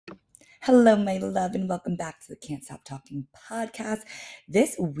Hello, my love, and welcome back to the Can't Stop Talking podcast.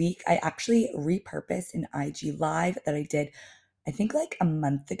 This week, I actually repurposed an IG live that I did, I think like a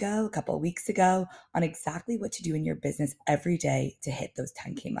month ago, a couple of weeks ago, on exactly what to do in your business every day to hit those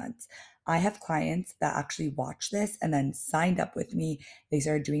 10K months. I have clients that actually watch this and then signed up with me. They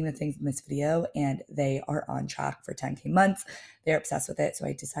started doing the things in this video and they are on track for 10K months. They're obsessed with it. So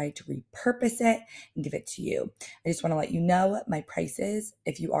I decided to repurpose it and give it to you. I just want to let you know my prices.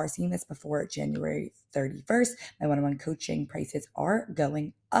 If you are seeing this before January 31st, my one-on-one coaching prices are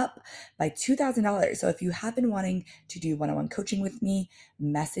going up by $2,000. So if you have been wanting to do one-on-one coaching with me,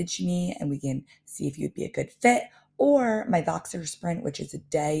 message me and we can see if you'd be a good fit. Or my Voxer Sprint, which is a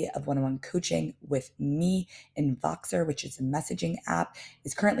day of one-on-one coaching with me in Voxer, which is a messaging app,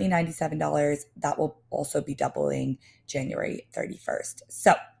 is currently $97. That will also be doubling January 31st.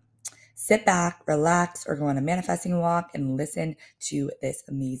 So sit back, relax, or go on a manifesting walk and listen to this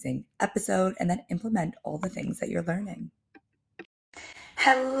amazing episode and then implement all the things that you're learning.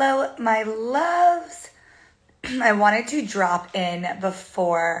 Hello, my loves. I wanted to drop in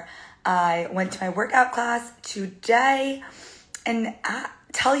before I went to my workout class today and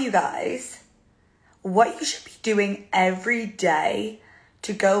tell you guys what you should be doing every day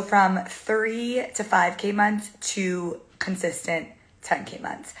to go from 3 to 5K months to consistent 10K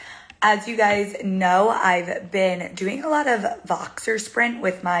months. As you guys know, I've been doing a lot of Voxer Sprint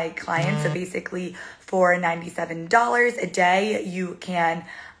with my clients. So basically for $97 a day, you can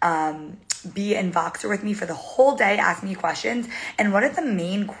be in Voxer with me for the whole day, ask me questions. And one of the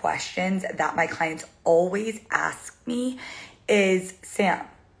main questions that my clients always ask me is, Sam,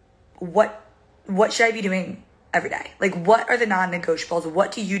 what should I be doing every day? Like, what are the non-negotiables?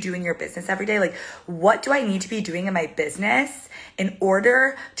 What do you do in your business every day? Like, what do I need to be doing in my business in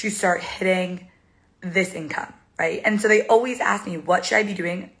order to start hitting this income, right? And so they always ask me, what should I be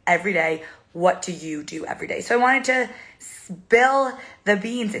doing every day? What do you do every day? So I wanted to spill the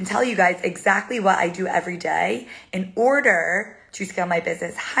beans and tell you guys exactly what I do every day in order to scale my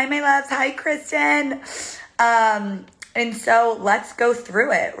business. Hi, my loves. Hi, Kristen. And so let's go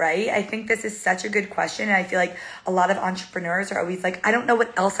through it, right? I think this is such a good question. And I feel like a lot of entrepreneurs are always like, I don't know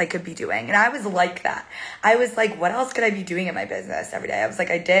what else I could be doing. And I was like that. I was like, what else could I be doing in my business every day? I was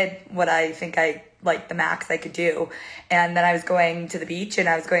like, I did what I think like the max I could do. And then I was going to the beach and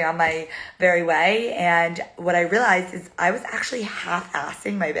I was going on my very way. And what I realized is I was actually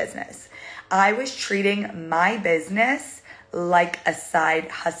half-assing my business. I was treating my business like a side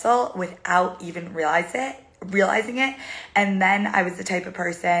hustle without even realizing it. And then I was the type of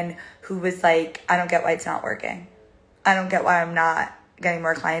person who was like, I don't get why it's not working. I don't get why I'm not getting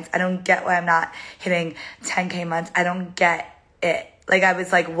more clients. I don't get why I'm not hitting 10K months. I don't get it. Like, I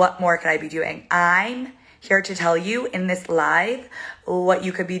was like, what more could I be doing? I'm here to tell you in this live what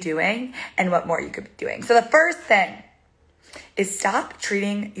you could be doing and what more you could be doing. So the first thing is stop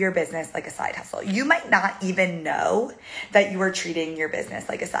treating your business like a side hustle. You might not even know that you are treating your business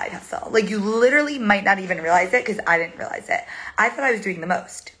like a side hustle. Like, you literally might not even realize it, because I didn't realize it. I thought I was doing the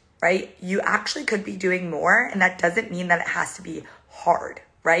most, right? You actually could be doing more, and that doesn't mean that it has to be hard,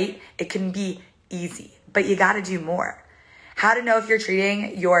 right? It can be easy, but you got to do more. How to know if you're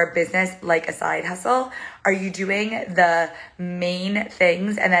treating your business like a side hustle? Are you doing the main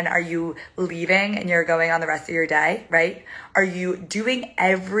things and then are you leaving and you're going on the rest of your day, right? Are you doing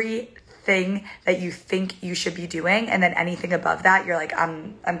everything that you think you should be doing, and then anything above that, you're like,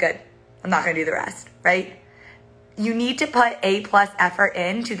 I'm good. I'm not going to do the rest, right? You need to put A+ effort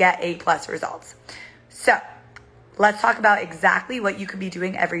in to get A+ results. So let's talk about exactly what you could be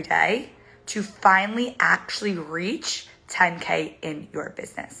doing every day to finally actually reach 10K in your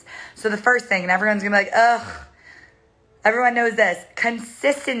business. So the first thing, and everyone's gonna be like, ugh, everyone knows this,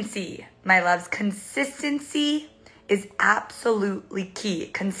 consistency, my loves. Consistency is absolutely key.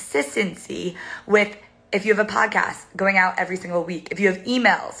 Consistency with, if you have a podcast, going out every single week. If you have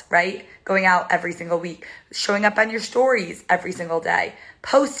emails, right, going out every single week. Showing up on your stories every single day.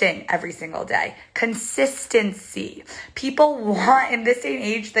 Posting every single day. Consistency. People want, in this day and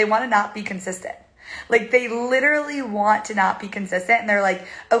age, they want to not be consistent. Like, they literally want to not be consistent. And they're like,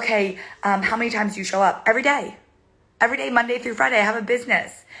 okay, how many times do you show up? Every day. Every day, Monday through Friday, I have a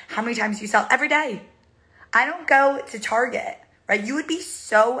business. How many times do you sell? Every day. I don't go to Target, right? You would be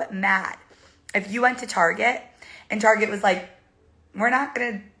so mad if you went to Target and Target was like, we're not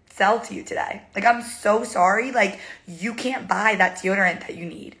going to sell to you today. Like, I'm so sorry. Like, you can't buy that deodorant that you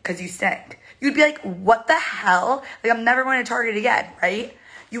need because you stink. You'd be like, what the hell? Like, I'm never going to Target again, right?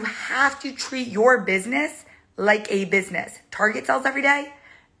 You have to treat your business like a business. Target sells every day.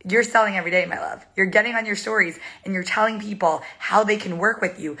 You're selling every day, my love. You're getting on your stories and you're telling people how they can work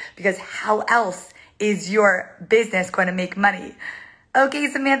with you, because how else is your business going to make money? Okay,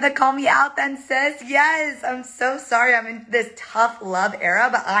 Samantha, call me out then, sis. Yes, I'm so sorry. I'm in this tough love era,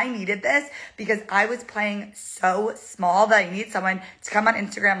 but I needed this because I was playing so small that I need someone to come on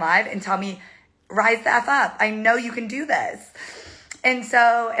Instagram Live and tell me, rise the F up. I know you can do this. And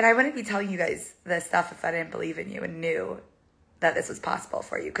I wouldn't be telling you guys this stuff if I didn't believe in you and knew that this was possible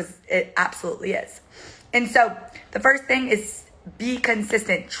for you, because it absolutely is. And so the first thing is be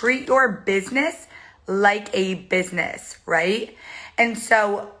consistent. Treat your business like a business, right? And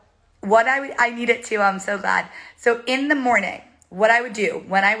so what I need it to, I'm so glad. So in the morning, what I would do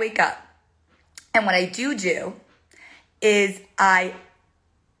when I wake up, and what I do is I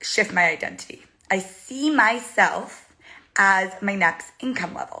shift my identity. I see myself as my next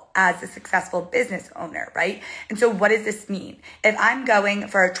income level, as a successful business owner, right? And so what does this mean? If I'm going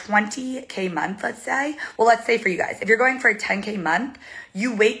for a 20K month, let's say for you guys, if you're going for a 10K month,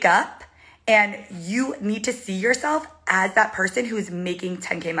 you wake up and you need to see yourself as that person who is making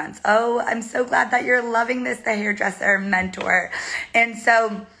 10K months. Oh, I'm so glad that you're loving this, the hairdresser mentor. And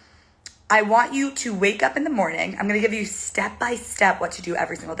so I want you to wake up in the morning. I'm going to give you step by step what to do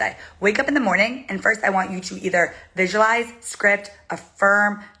every single day. Wake up in the morning, and first I want you to either visualize, script,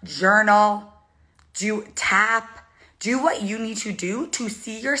 affirm, journal, do what you need to do to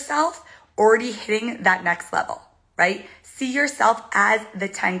see yourself already hitting that next level, right? See yourself as the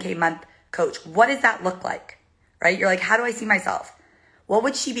 10K month coach. What does that look like, right? You're like, how do I see myself? What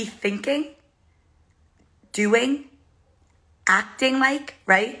would she be thinking, doing, acting like,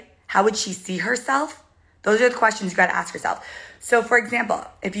 right? How would she see herself? Those are the questions you got to ask yourself. So for example,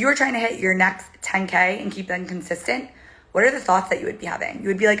 if you were trying to hit your next 10K and keep them consistent, what are the thoughts that you would be having? You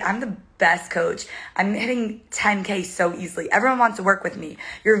would be like, I'm the best coach. I'm hitting 10K so easily. Everyone wants to work with me.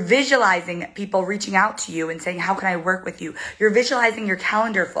 You're visualizing people reaching out to you and saying, how can I work with you? You're visualizing your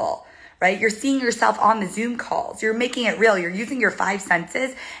calendar full, right? You're seeing yourself on the Zoom calls. You're making it real. You're using your 5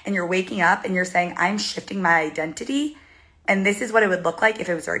 senses, and you're waking up and you're saying, I'm shifting my identity. And this is what it would look like if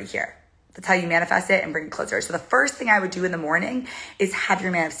it was already here. That's how you manifest it and bring it closer. So the first thing I would do in the morning is have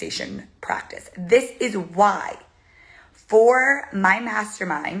your manifestation practice. This is why for my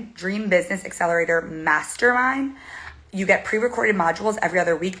mastermind, Dream Business Accelerator Mastermind, you get pre-recorded modules every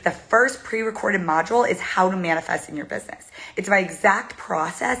other week. The first pre-recorded module is how to manifest in your business. It's my exact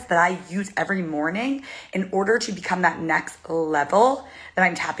process that I use every morning in order to become that next level that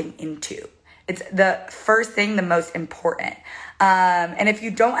I'm tapping into. It's the first thing, the most important. And if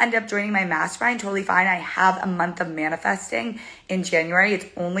you don't end up joining my mastermind, totally fine. I have a month of manifesting in January. It's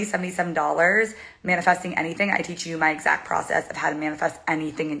only $77. Manifesting anything. I teach you my exact process of how to manifest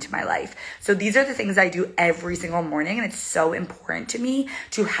anything into my life. So these are the things I do every single morning. And it's so important to me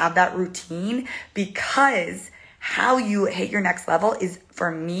to have that routine, because how you hit your next level is,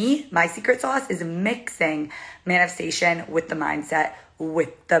 for me, my secret sauce is mixing manifestation with the mindset,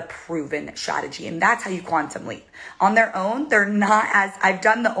 with the proven strategy. And that's how you quantum leap. On their own, they're not as, I've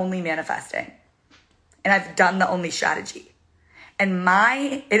done the only manifesting and I've done the only strategy. And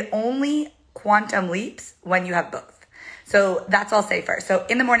it only quantum leaps when you have both. So that's all I'll say first. So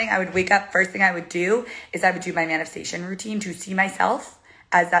in the morning, I would wake up. First thing I would do is I would do my manifestation routine to see myself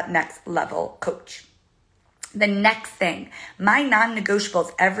as that next level coach. The next thing, my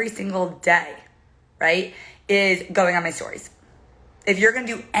non-negotiables every single day, right, is going on my stories. If you're going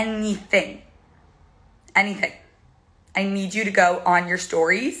to do anything, I need you to go on your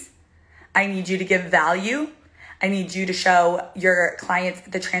stories. I need you to give value. I need you to show your clients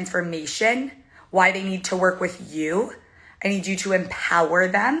the transformation, why they need to work with you. I need you to empower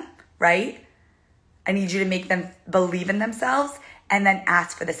them, right? I need you to make them believe in themselves, and then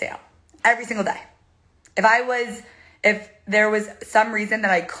ask for the sale every single day. If there was some reason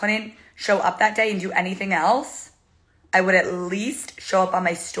that I couldn't show up that day and do anything else, I would at least show up on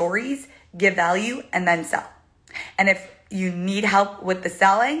my stories, give value, and then sell. And if you need help with the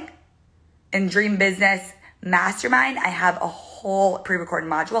selling, in Dream Business Mastermind, I have a whole pre-recorded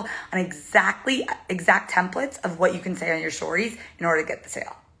module on exact templates of what you can say on your stories in order to get the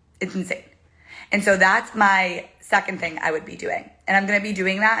sale. It's insane. And so that's my second thing I would be doing. And I'm going to be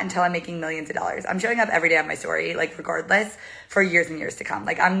doing that until I'm making millions of dollars. I'm showing up every day on my story, like regardless, for years and years to come.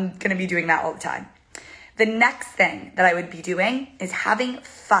 Like I'm going to be doing that all the time. The next thing that I would be doing is having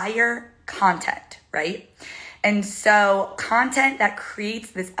fire content, right? And so content that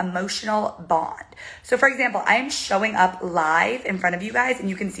creates this emotional bond. So for example, I'm showing up live in front of you guys and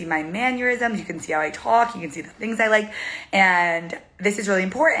you can see my mannerisms, you can see how I talk, you can see the things I like. And this is really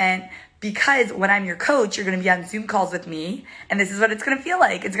important Because when I'm your coach, you're going to be on Zoom calls with me, and this is what it's going to feel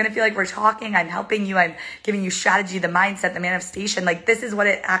like. It's going to feel like we're talking, I'm helping you, I'm giving you strategy, the mindset, the manifestation. Like, this is what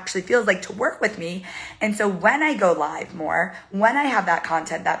it actually feels like to work with me. And so when I go live more, when I have that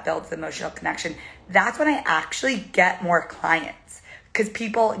content that builds the emotional connection, that's when I actually get more clients. Because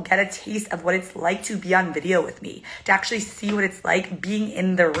people get a taste of what it's like to be on video with me, to actually see what it's like being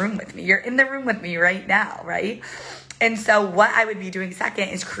in the room with me. You're in the room with me right now, right? And so what I would be doing second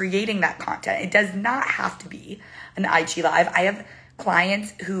is creating that content. It does not have to be an IG Live. I have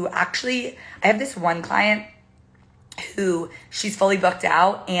clients who I have this one client who she's fully booked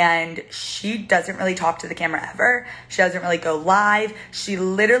out and she doesn't really talk to the camera ever. She doesn't really go live. She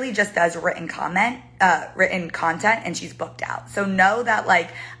literally just does written content and she's booked out. So know that,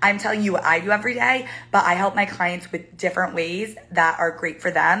 like, I'm telling you what I do every day, but I help my clients with different ways that are great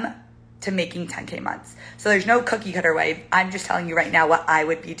for them to making 10K months. So there's no cookie cutter way. I'm just telling you right now what I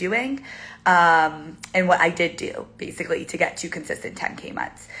would be doing and what I did do basically to get to consistent 10K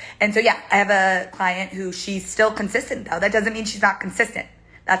months. And so yeah, I have a client who she's still consistent though. That doesn't mean she's not consistent.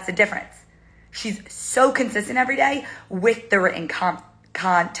 That's the difference. She's so consistent every day with the written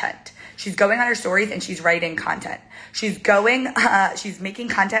content. She's going on her stories and she's writing content. She's making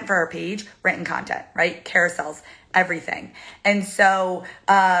content for her page, written content, right? Carousels, everything. And so,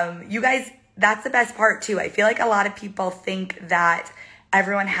 you guys, that's the best part too. I feel like a lot of people think that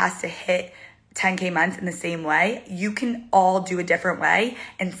everyone has to hit 10K months in the same way. You can all do a different way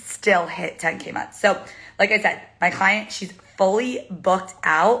and still hit 10K months. So like I said, my client, she's fully booked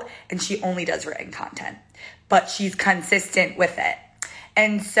out and she only does written content, but she's consistent with it.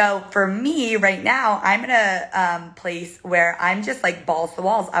 And so for me right now, I'm in a place where I'm just like balls to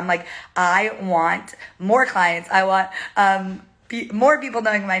walls. I'm like, I want more clients. I want more people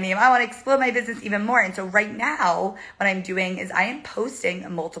knowing my name. I want to explode my business even more. And so right now, what I'm doing is I am posting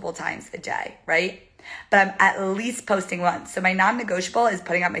multiple times a day, right? But I'm at least posting once. So my non-negotiable is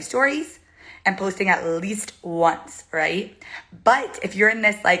putting out my stories and posting at least once, right? But if you're in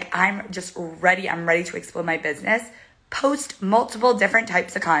this, like, I'm ready to explode my business, post multiple different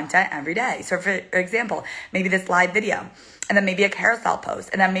types of content every day. So for example, maybe this live video, and then maybe a carousel post,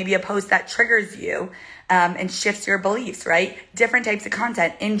 and then maybe a post that triggers you and shifts your beliefs, right? Different types of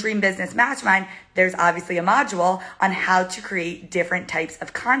content. In Dream Business Mastermind, there's obviously a module on how to create different types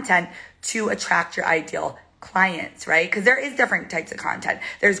of content to attract your ideal clients, right? Because there is different types of content.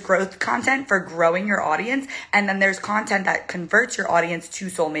 There's growth content for growing your audience, and then there's content that converts your audience to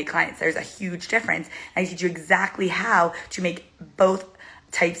soulmate clients. There's a huge difference. I teach you exactly how to make both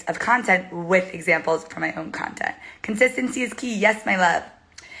types of content with examples from my own content. Consistency is key. Yes, my love.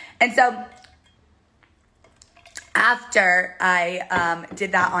 And so after I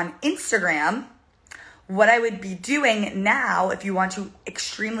did that on Instagram, what I would be doing now, if you want to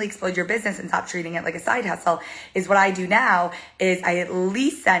extremely explode your business and stop treating it like a side hustle, is what I do now is I at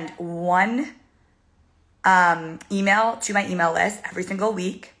least send one email to my email list every single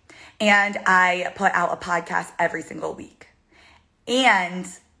week. And I put out a podcast every single week. And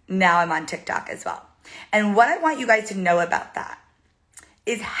now I'm on TikTok as well. And what I want you guys to know about that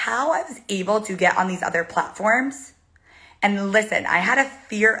is how I was able to get on these other platforms. And listen, I had a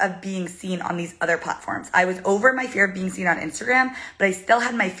fear of being seen on these other platforms. I was over my fear of being seen on Instagram, but I still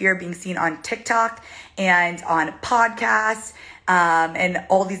had my fear of being seen on TikTok and on podcasts and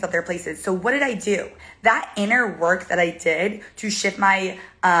all these other places. So what did I do? That inner work that I did to shift my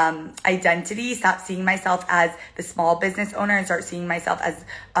identity, stop seeing myself as the small business owner and start seeing myself as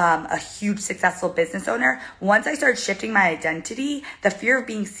a huge successful business owner. Once I started shifting my identity, the fear of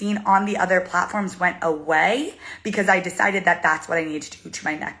being seen on the other platforms went away because I decided that that's what I need to do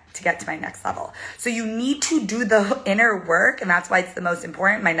to get to my next level. So you need to do the inner work, and that's why it's the most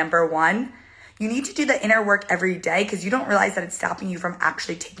important, my number one. You need to do the inner work every day because you don't realize that it's stopping you from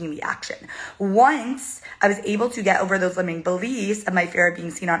actually taking the action. Once I was able to get over those limiting beliefs of my fear of being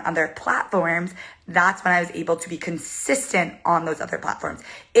seen on other platforms, that's when I was able to be consistent on those other platforms.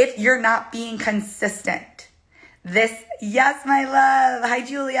 If you're not being consistent, yes, my love. Hi,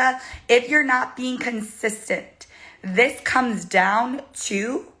 Julia. If you're not being consistent, this comes down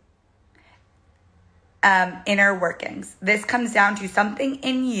to inner workings. This comes down to something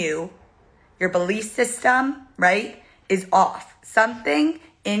in you. Your belief system, right, is off. Something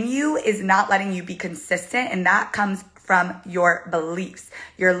in you is not letting you be consistent, and that comes from your beliefs,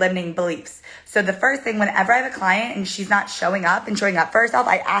 your limiting beliefs. So the first thing, whenever I have a client and she's not showing up for herself,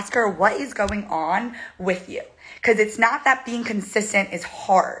 I ask her, what is going on with you? Because it's not that being consistent is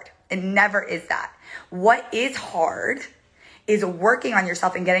hard. It never is that. What is hard is working on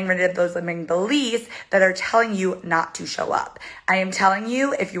yourself and getting rid of those limiting beliefs that are telling you not to show up. I am telling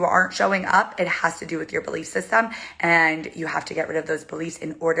you, if you aren't showing up, it has to do with your belief system, and you have to get rid of those beliefs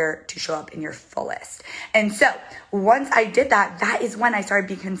in order to show up in your fullest. And so once I did that, that is when I started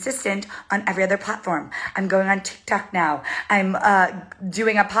being consistent on every other platform. I'm going on TikTok now. I'm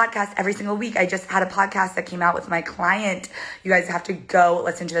doing a podcast every single week. I just had a podcast that came out with my client. You guys have to go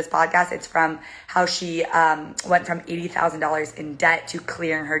listen to this podcast. It's from how she went from $80,000 in debt to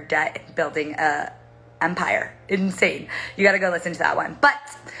clearing her debt and building a empire. Insane. You got to go listen to that one.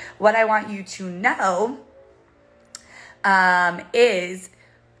 But what I want you to know is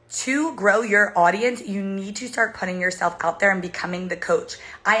to grow your audience, you need to start putting yourself out there and becoming the coach.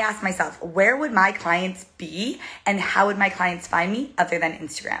 I asked myself, where would my clients be and how would my clients find me other than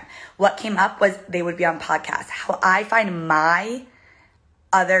Instagram? What came up was they would be on podcasts. How I find my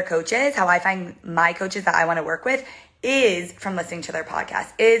other coaches, how I find my coaches that I want to work with is from listening to their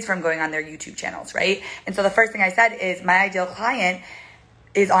podcasts, is from going on their YouTube channels, right? And so the first thing I said is my ideal client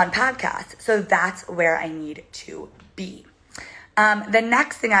is on podcasts. So that's where I need to be. The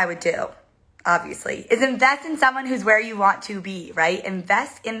next thing I would do, obviously, is invest in someone who's where you want to be, right?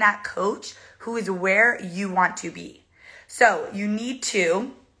 Invest in that coach who is where you want to be. So you need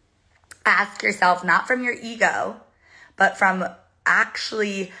to ask yourself, not from your ego, but from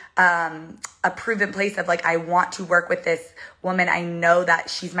actually a proven place of like, I want to work with this woman. I know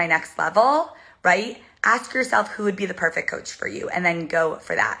that she's my next level, right? Ask yourself who would be the perfect coach for you and then go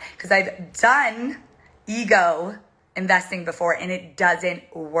for that. Because I've done ego investing before and it doesn't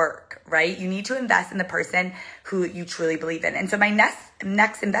work, right? You need to invest in the person who you truly believe in. And so my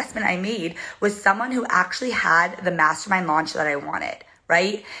next investment I made was someone who actually had the mastermind launch that I wanted,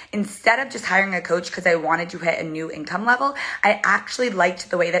 right? Instead of just hiring a coach because I wanted to hit a new income level, I actually liked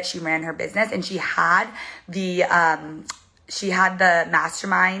the way that she ran her business, and she had the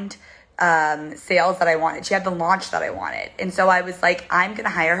mastermind sales that I wanted. She had the launch that I wanted. And so I was like, I'm going to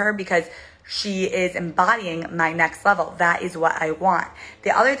hire her because she is embodying my next level. That is what I want.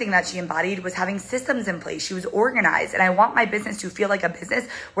 The other thing that she embodied was having systems in place. She was organized. And I want my business to feel like a business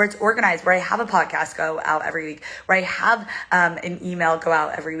where it's organized, where I have a podcast go out every week, where I have an email go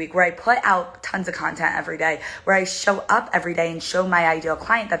out every week, where I put out tons of content every day, where I show up every day and show my ideal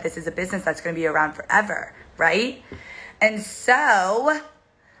client that this is a business that's going to be around forever, right? And so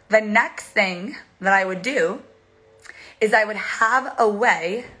the next thing that I would do is I would have a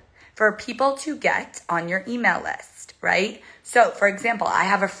way for people to get on your email list, right? So for example, I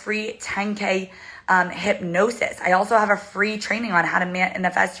have a free 10K hypnosis. I also have a free training on how to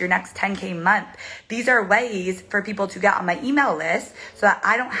manifest your next 10K month. These are ways for people to get on my email list so that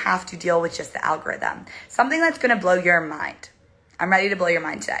I don't have to deal with just the algorithm. Something that's going to blow your mind. I'm ready to blow your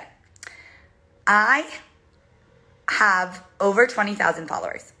mind today. I have over 20,000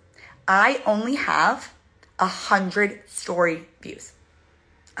 followers. I only have 100 story views.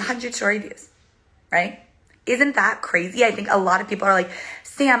 100 story views, right? Isn't that crazy? I think a lot of people are like,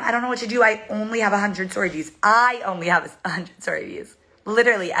 Sam, I don't know what to do. I only have 100 story views. I only have 100 story views,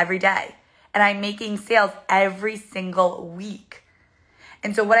 literally every day. And I'm making sales every single week.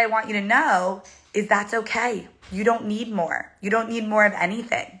 And so what I want you to know is that's okay. You don't need more. You don't need more of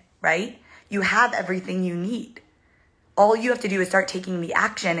anything, right? You have everything you need. All you have to do is start taking the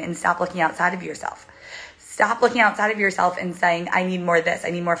action and stop looking outside of yourself. Stop looking outside of yourself and saying, I need more of this. I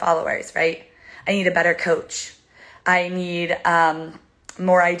need more followers, right? I need a better coach. I need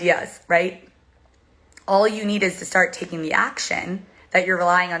more ideas, right? All you need is to start taking the action that you're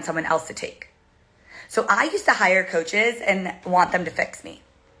relying on someone else to take. So I used to hire coaches and want them to fix me,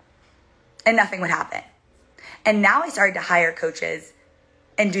 and nothing would happen. And now I started to hire coaches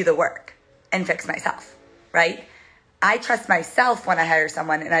and do the work and fix myself, right? I trust myself when I hire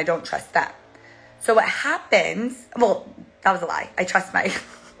someone and I don't trust them. So what happens, well, that was a lie. I trust my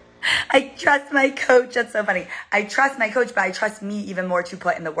coach. That's so funny. I trust my coach, but I trust me even more to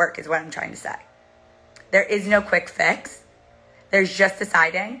put in the work is what I'm trying to say. There is no quick fix. There's just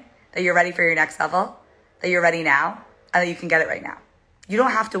deciding that you're ready for your next level, that you're ready now, and that you can get it right now. You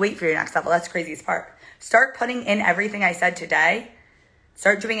don't have to wait for your next level. That's the craziest part. Start putting in everything I said today.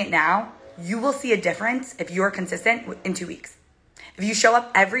 Start doing it now. You will see a difference if you are consistent in 2 weeks. If you show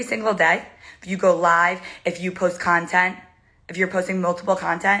up every single day, if you go live, if you post content, if you're posting multiple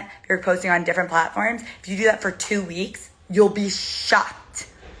content, if you're posting on different platforms, if you do that for 2 weeks, you'll be shocked.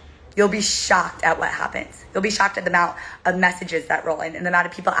 You'll be shocked at what happens. You'll be shocked at the amount of messages that roll in and the amount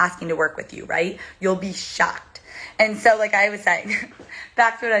of people asking to work with you, right? You'll be shocked. And so like I was saying,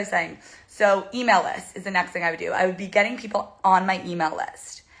 back to what I was saying. So email list is the next thing I would do. I would be getting people on my email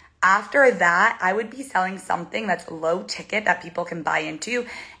list. After that, I would be selling something that's low ticket that people can buy into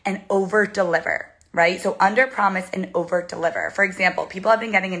and over deliver, right? So under promise and over deliver. For example, people have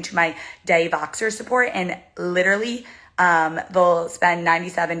been getting into my day Voxer support and literally they'll spend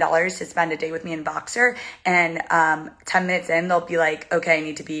 $97 to spend a day with me in Voxer, and 10 minutes in, they'll be like, okay, I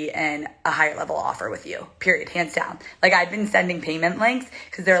need to be in a higher level offer with you, period, hands down. Like, I've been sending payment links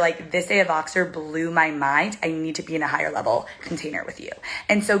because they're like, this day of Voxer blew my mind. I need to be in a higher level container with you.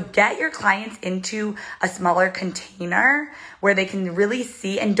 And so get your clients into a smaller container where they can really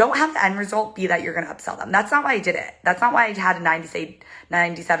see, and don't have the end result be that you're going to upsell them. That's not why I did it. That's not why I had a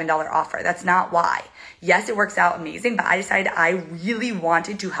 $97 offer. That's not why. Yes, it works out amazing, but I decided I really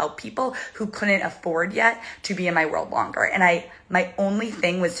wanted to help people who couldn't afford yet to be in my world longer. And my only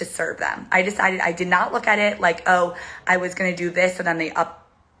thing was to serve them. I decided, I did not look at it like, oh, I was going to do this so then they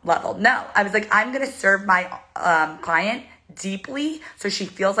up leveled. No, I was like, I'm going to serve my client deeply so she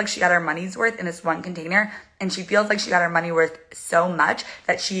feels like she got her money's worth in this one container, and she feels like she got her money worth so much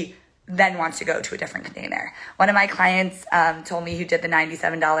that she then wants to go to a different container. One of my clients told me, who did the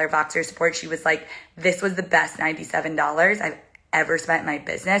 $97 Voxer support, she was like, this was the best $97 I've ever spent in my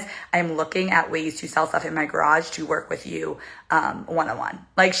business. I'm looking at ways to sell stuff in my garage to work with you one-on-one.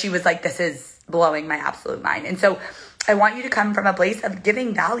 Like, she was like, this is blowing my absolute mind. And so I want you to come from a place of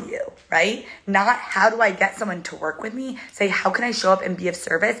giving value, right? Not how do I get someone to work with me? Say, how can I show up and be of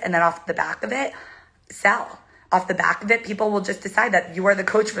service? And then off the back of it, sell. Off the back of it, people will just decide that you are the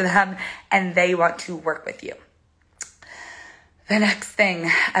coach for them and they want to work with you. The next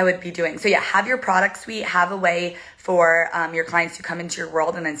thing I would be doing. So yeah, have your product suite, have a way for your clients to come into your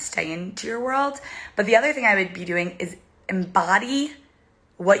world and then stay into your world. But the other thing I would be doing is embody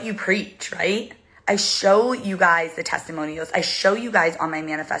what you preach, right? I show you guys the testimonials. I show you guys on my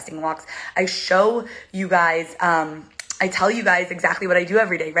manifesting walks. I show you guys, I tell you guys exactly what I do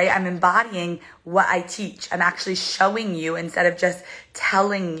every day, right? I'm embodying what I teach. I'm actually showing you instead of just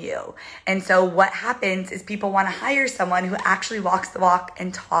telling you. And so what happens is people want to hire someone who actually walks the walk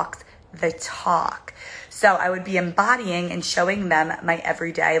and talks the talk. So I would be embodying and showing them my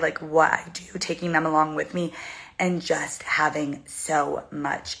everyday, like what I do, taking them along with me and just having so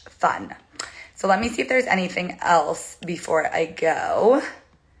much fun. So let me see if there's anything else before I go.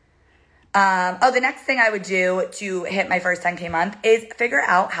 The next thing I would do to hit my first 10K month is figure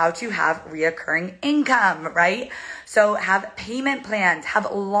out how to have reoccurring income, right? So have payment plans,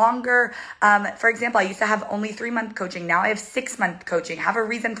 have longer, for example, I used to have only 3-month coaching. Now I have 6-month coaching. Have a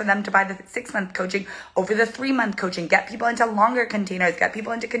reason for them to buy the 6-month coaching over the 3-month coaching. Get people into longer containers, get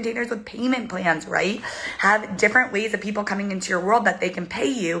people into containers with payment plans, right? Have different ways of people coming into your world that they can pay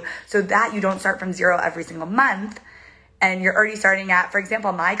you so that you don't start from zero every single month. And you're already starting at, for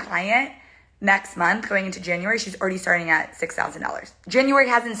example, my client, next month, going into January, she's already starting at $6,000. January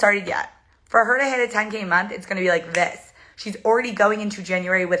hasn't started yet. For her to hit a 10K month, it's going to be like this. She's already going into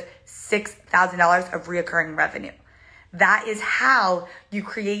January with $6,000 of reoccurring revenue. That is how you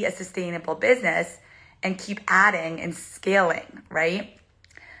create a sustainable business and keep adding and scaling, right?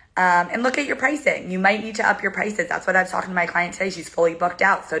 And look at your pricing. You might need to up your prices. That's what I was talking to my client today. She's fully booked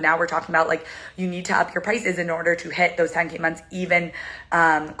out. So now we're talking about like, you need to up your prices in order to hit those 10K months even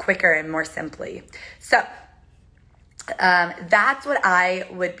quicker and more simply. So that's what I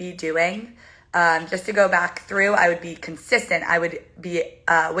would be doing. Just to go back through, I would be consistent. I would be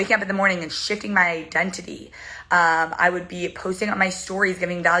waking up in the morning and shifting my identity. I would be posting on my stories,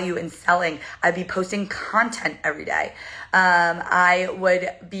 giving value and selling. I'd be posting content every day. I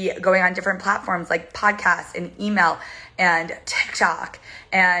would be going on different platforms like podcasts and email and TikTok.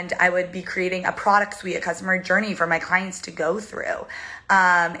 And I would be creating a product suite, a customer journey for my clients to go through.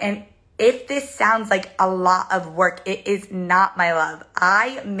 And if this sounds like a lot of work, it is not, my love.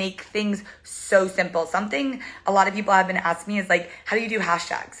 I make things so simple. Something a lot of people have been asking me is like, how do you do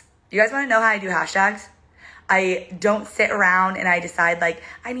hashtags? Do you guys want to know how I do hashtags? I don't sit around and I decide like,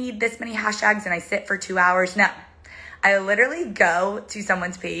 I need this many hashtags and I sit for 2 hours. No, I literally go to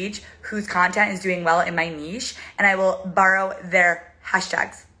someone's page whose content is doing well in my niche and I will borrow their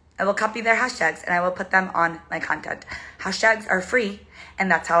hashtags. I will copy their hashtags and I will put them on my content. Hashtags are free and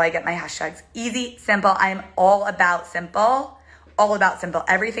that's how I get my hashtags. Easy, simple. I'm all about simple, all about simple.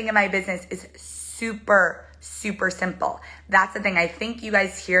 Everything in my business is super simple. That's the thing. I think you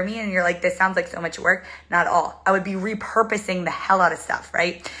guys hear me and you're like, this sounds like so much work. Not at all. I would be repurposing the hell out of stuff,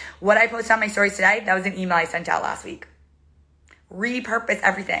 right? What I posted on my stories today, that was an email I sent out last week. Repurpose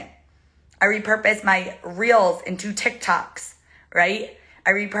everything. I repurpose my reels into TikToks, right?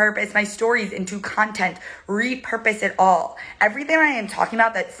 I repurpose my stories into content, repurpose it all. Everything I am talking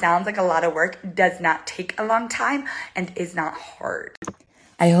about that sounds like a lot of work does not take a long time and is not hard.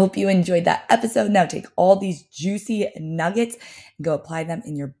 I hope you enjoyed that episode. Now take all these juicy nuggets and go apply them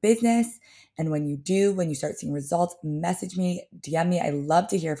in your business. And when you do, when you start seeing results, message me, DM me. I love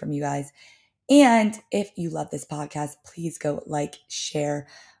to hear from you guys. And if you love this podcast, please go like, share,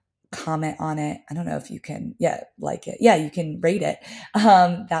 comment on it. I don't know if you can, like it. Yeah, you can rate it.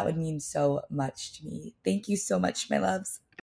 That would mean so much to me. Thank you so much, my loves.